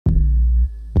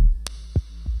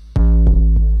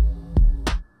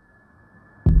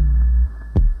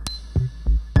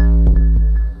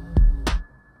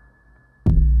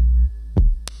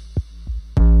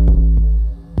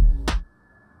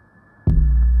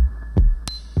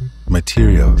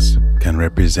Materials can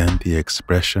represent the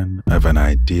expression of an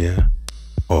idea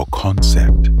or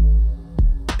concept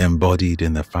embodied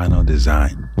in the final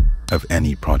design of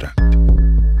any product.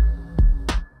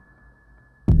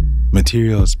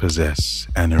 Materials possess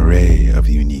an array of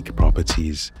unique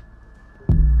properties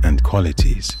and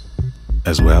qualities,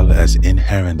 as well as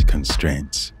inherent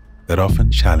constraints that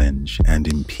often challenge and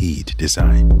impede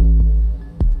design.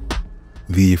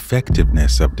 The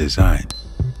effectiveness of design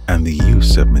and the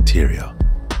use of material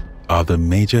are the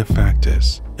major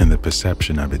factors in the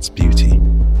perception of its beauty.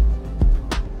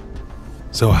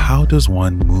 So how does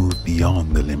one move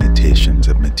beyond the limitations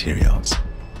of materials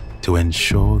to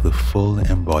ensure the full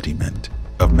embodiment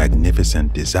of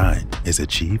magnificent design is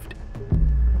achieved?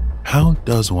 How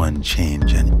does one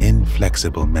change an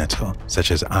inflexible metal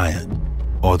such as iron,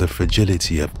 or the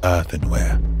fragility of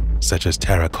earthenware such as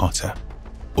terracotta,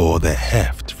 or the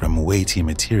heft from weighty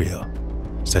material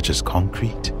such as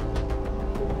concrete?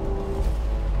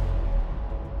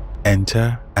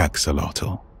 Enter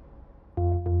Axolotl,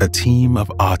 a team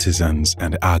of artisans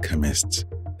and alchemists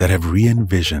that have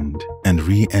re-envisioned and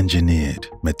re-engineered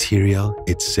material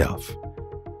itself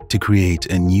to create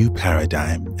a new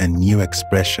paradigm and new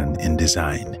expression in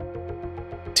design,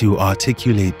 to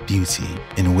articulate beauty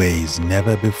in ways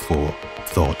never before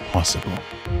thought possible.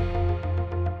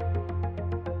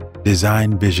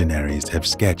 Design visionaries have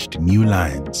sketched new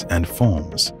lines and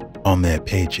forms on their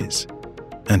pages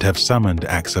and have summoned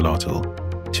Axolotl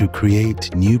to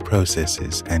create new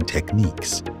processes and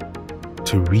techniques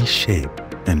to reshape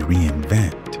and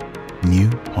reinvent new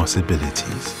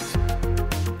possibilities.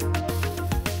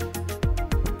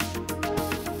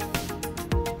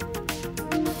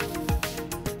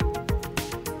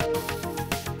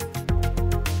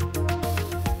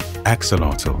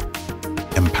 Axolotl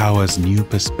empowers new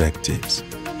perspectives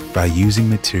by using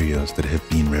materials that have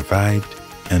been revived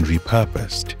and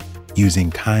repurposed using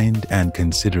kind and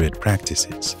considerate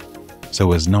practices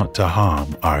so as not to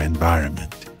harm our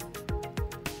environment.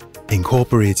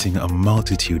 Incorporating a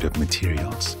multitude of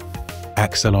materials,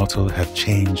 Axolotl have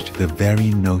changed the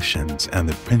very notions and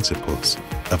the principles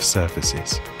of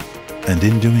surfaces, and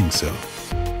in doing so,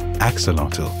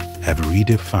 Axolotl have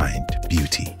redefined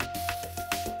beauty.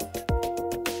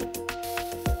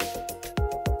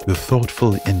 The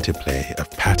thoughtful interplay of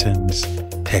patterns,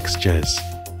 textures,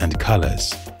 and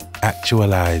colors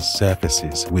actualize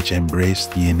surfaces which embrace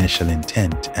the initial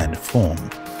intent and form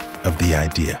of the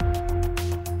idea.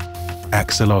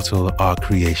 Axolotl are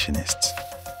creationists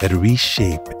that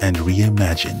reshape and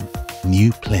reimagine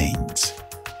new planes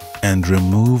and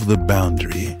remove the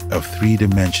boundary of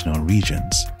three-dimensional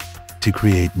regions to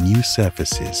create new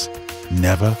surfaces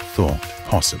never thought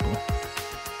possible.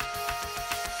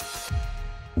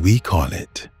 We call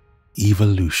it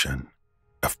evolution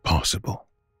of possible.